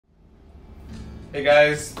Hey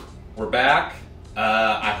guys, we're back.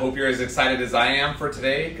 I hope you're as excited as I am for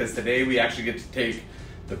today, because today we actually get to take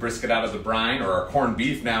the brisket out of the brine, or our corned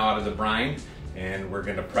beef now out of the brine, and we're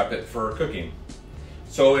gonna prep it for cooking.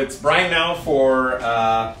 So it's brine now for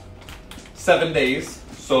 7 days.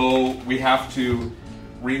 So we have to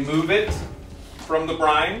remove it from the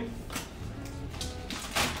brine.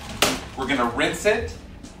 We're gonna rinse it.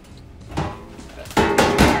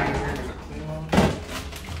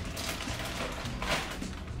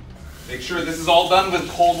 Make sure this is all done with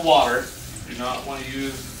cold water. You do not want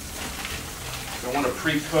to don't want to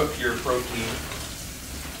pre-cook your protein.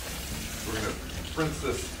 We're gonna rinse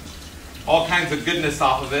this, all kinds of goodness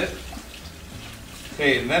off of it.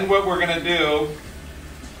 Okay, and then what we're gonna do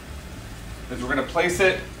is we're gonna place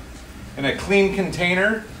it in a clean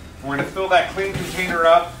container. We're gonna fill that clean container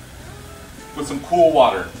up with some cool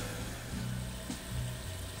water.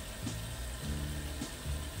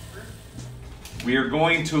 We are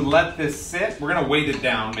going to let this sit. We're gonna weight it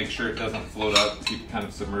down, make sure it doesn't float up, keep it kind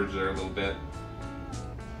of submerged there a little bit.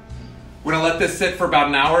 We're gonna let this sit for about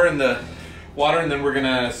an hour in the water, and then we're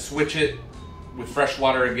gonna switch it with fresh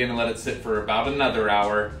water again and let it sit for about another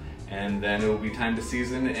hour, and then it will be time to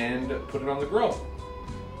season and put it on the grill.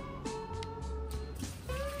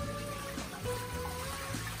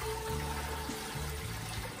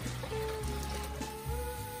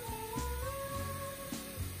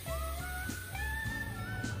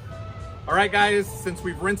 All right guys, since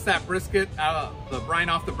we've rinsed that brisket, the brine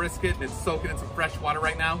off the brisket, and it's soaking in some fresh water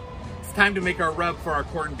right now, it's time to make our rub for our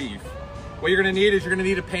corned beef. What you're gonna need is you're gonna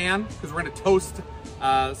need a pan, because we're gonna toast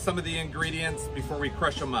some of the ingredients before we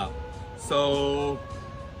crush them up. So,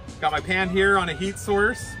 got my pan here on a heat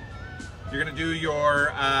source. You're gonna do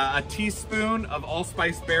your, a teaspoon of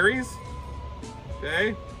allspice berries,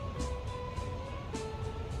 okay?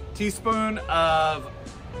 Teaspoon of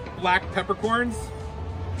black peppercorns.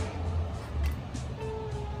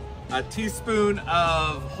 A teaspoon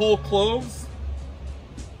of whole cloves,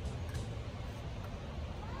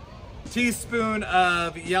 teaspoon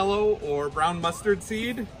of yellow or brown mustard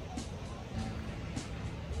seed,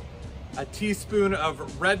 a teaspoon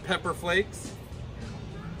of red pepper flakes,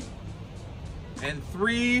 and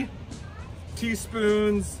 3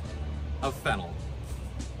 teaspoons of fennel.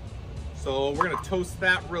 So we're gonna toast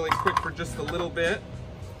that really quick for just a little bit.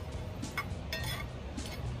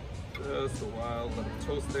 Just a while, let it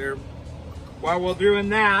toast there. While we're doing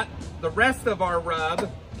that, the rest of our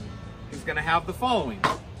rub is gonna have the following.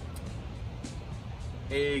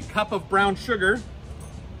 A cup of brown sugar,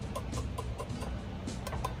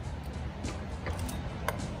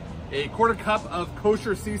 a 1/4 cup of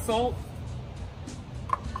kosher sea salt,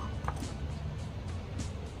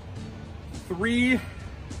 3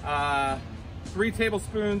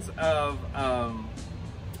 tablespoons of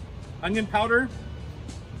onion powder,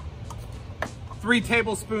 3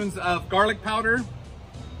 tablespoons of garlic powder,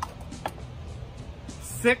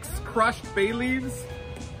 6 crushed bay leaves,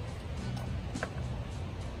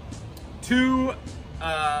 2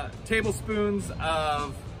 tablespoons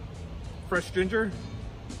of fresh ginger,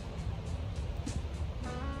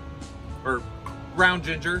 or ground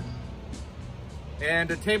ginger, and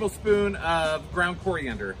a tablespoon of ground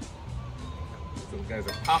coriander. Those guys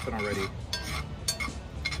are popping already.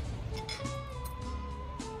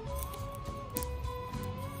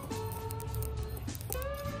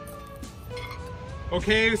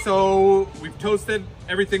 Okay, so we've toasted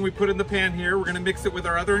everything we put in the pan here. We're gonna mix it with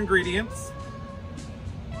our other ingredients.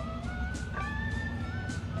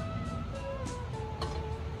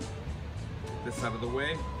 Get this out of the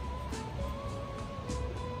way.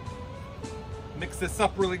 Mix this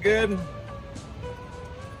up really good.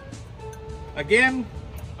 Again,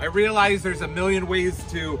 I realize there's a million ways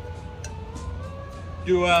to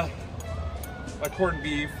do a corned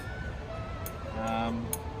beef.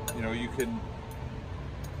 You know, you can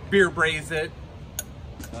beer braise it,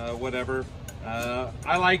 whatever.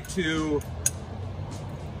 I like to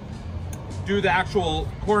do the actual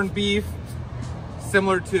corned beef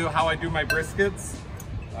similar to how I do my briskets.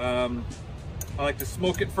 I like to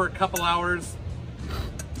smoke it for a couple hours,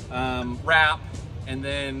 wrap, and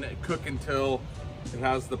then cook until it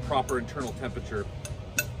has the proper internal temperature.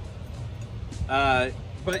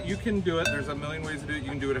 But you can do it, there's a million ways to do it. You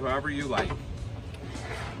can do it however you like.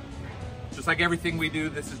 Just like everything we do,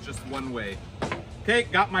 this is just one way. Okay,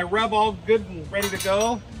 got my rub all good and ready to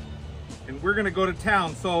go. And we're gonna go to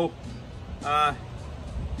town. So,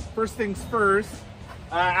 first things first,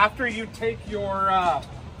 after you take your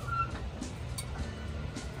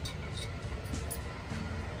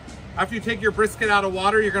After you take your brisket out of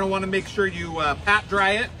water, you're going to want to make sure you pat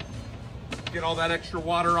dry it. Get all that extra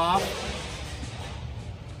water off.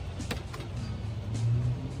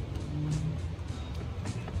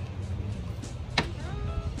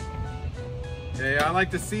 Okay, I like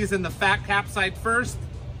to season the fat cap side first.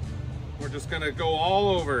 We're just gonna go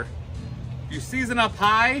all over. You season up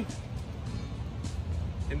high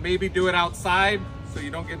and maybe do it outside so you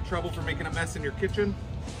don't get in trouble for making a mess in your kitchen.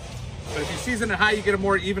 But if you season it high, you get a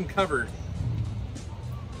more even cover.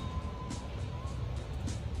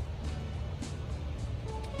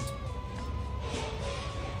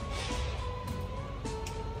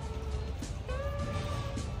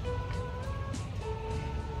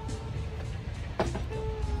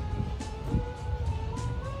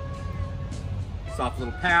 Soft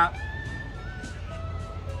little pat.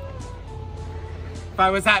 If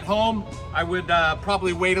I was at home, I would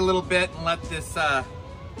probably wait a little bit and let this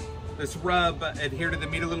this rub adhere to the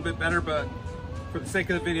meat a little bit better, but for the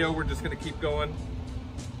sake of the video, we're just gonna keep going.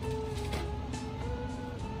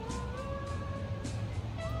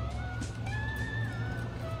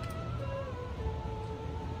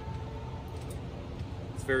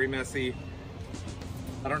 It's very messy.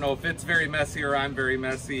 I don't know if it's very messy or I'm very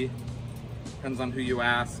messy. Depends on who you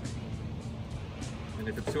ask. And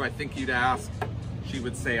if it's who I think you'd ask, she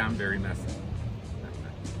would say I'm very messy.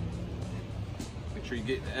 Make sure you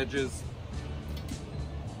get the edges.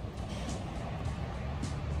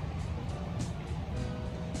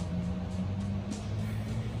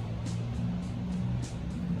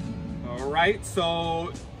 All right,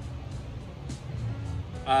 so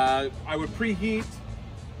I would preheat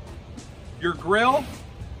your grill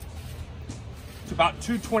to about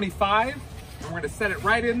 225. And we're gonna set it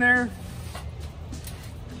right in there.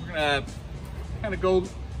 We're gonna kind of go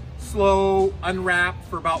slow, unwrap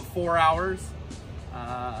for about 4 hours.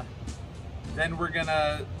 Then we're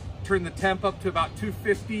gonna turn the temp up to about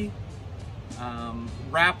 250.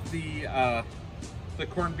 Wrap the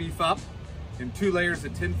corned beef up in 2 layers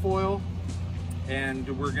of tin foil. And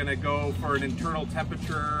we're gonna go for an internal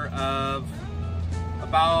temperature of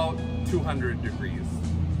about 200 degrees.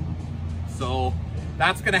 So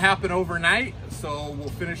that's gonna happen overnight. So we'll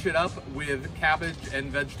finish it up with cabbage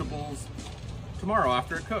and vegetables tomorrow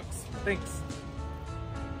after it cooks. Thanks.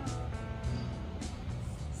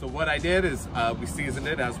 So what I did is we seasoned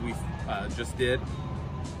it as we just did.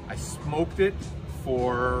 I smoked it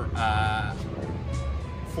for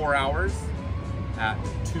 4 hours at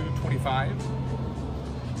 225.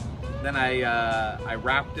 Then I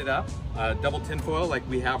wrapped it up, double tin foil like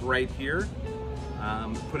we have right here.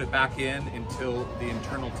 Put it back in until the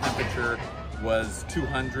internal temperature was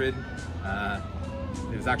 200.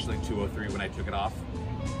 It was actually 203 when I took it off.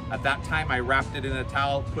 At that time, I wrapped it in a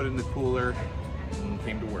towel, put it in the cooler, and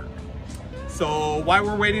came to work. So while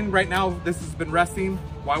we're waiting right now, this has been resting.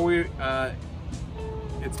 While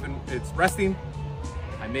it's resting,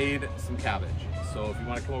 I made some cabbage. So if you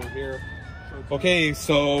want to come over here. Okay,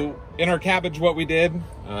 so in our cabbage, what we did,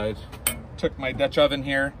 I took my Dutch oven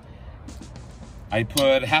here. I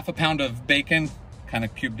put half a pound of bacon, kind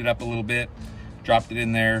of cubed it up a little bit, dropped it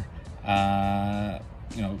in there,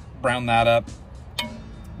 you know, browned that up.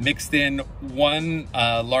 Mixed in 1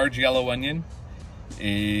 large yellow onion,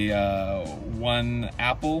 1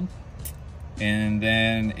 apple, and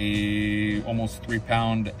then a almost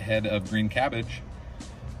 3-pound head of green cabbage.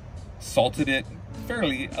 Salted it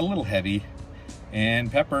fairly, a little heavy,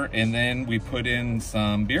 and pepper, and then we put in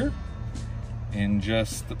some beer and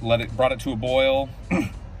just brought it to a boil,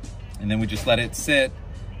 and then we just let it sit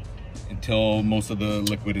until most of the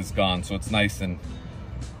liquid is gone. So it's nice and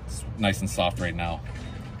soft right now.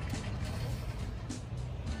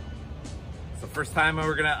 So first time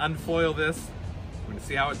we're gonna unfoil this. We're gonna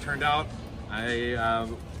see how it turned out. It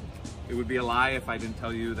would be a lie if I didn't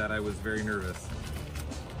tell you that I was very nervous.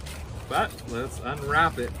 But let's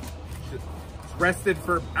unwrap it. It's rested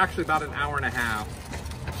for actually about an hour and a half.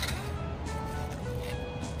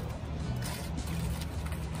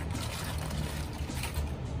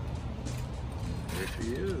 There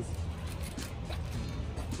she is.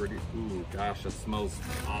 Pretty, ooh, gosh, that smells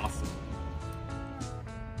awesome.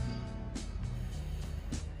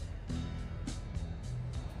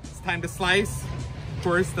 It's time to slice. Of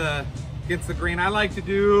course, against the grain, I like to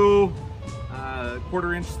do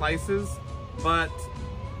 1/4-inch slices, but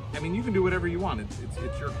I mean, you can do whatever you want.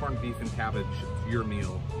 It's your corned beef and cabbage. It's your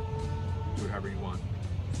meal. Do it however you want.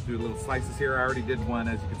 Just do little slices here. I already did one,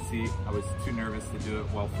 as you can see. I was too nervous to do it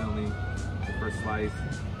while filming the first slice.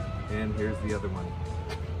 And here's the other one.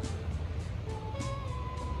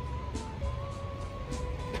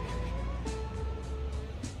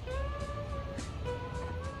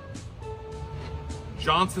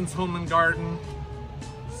 Johnson's Home and Garden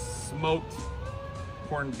smoked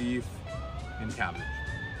corned beef and cabbage.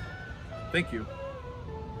 Thank you.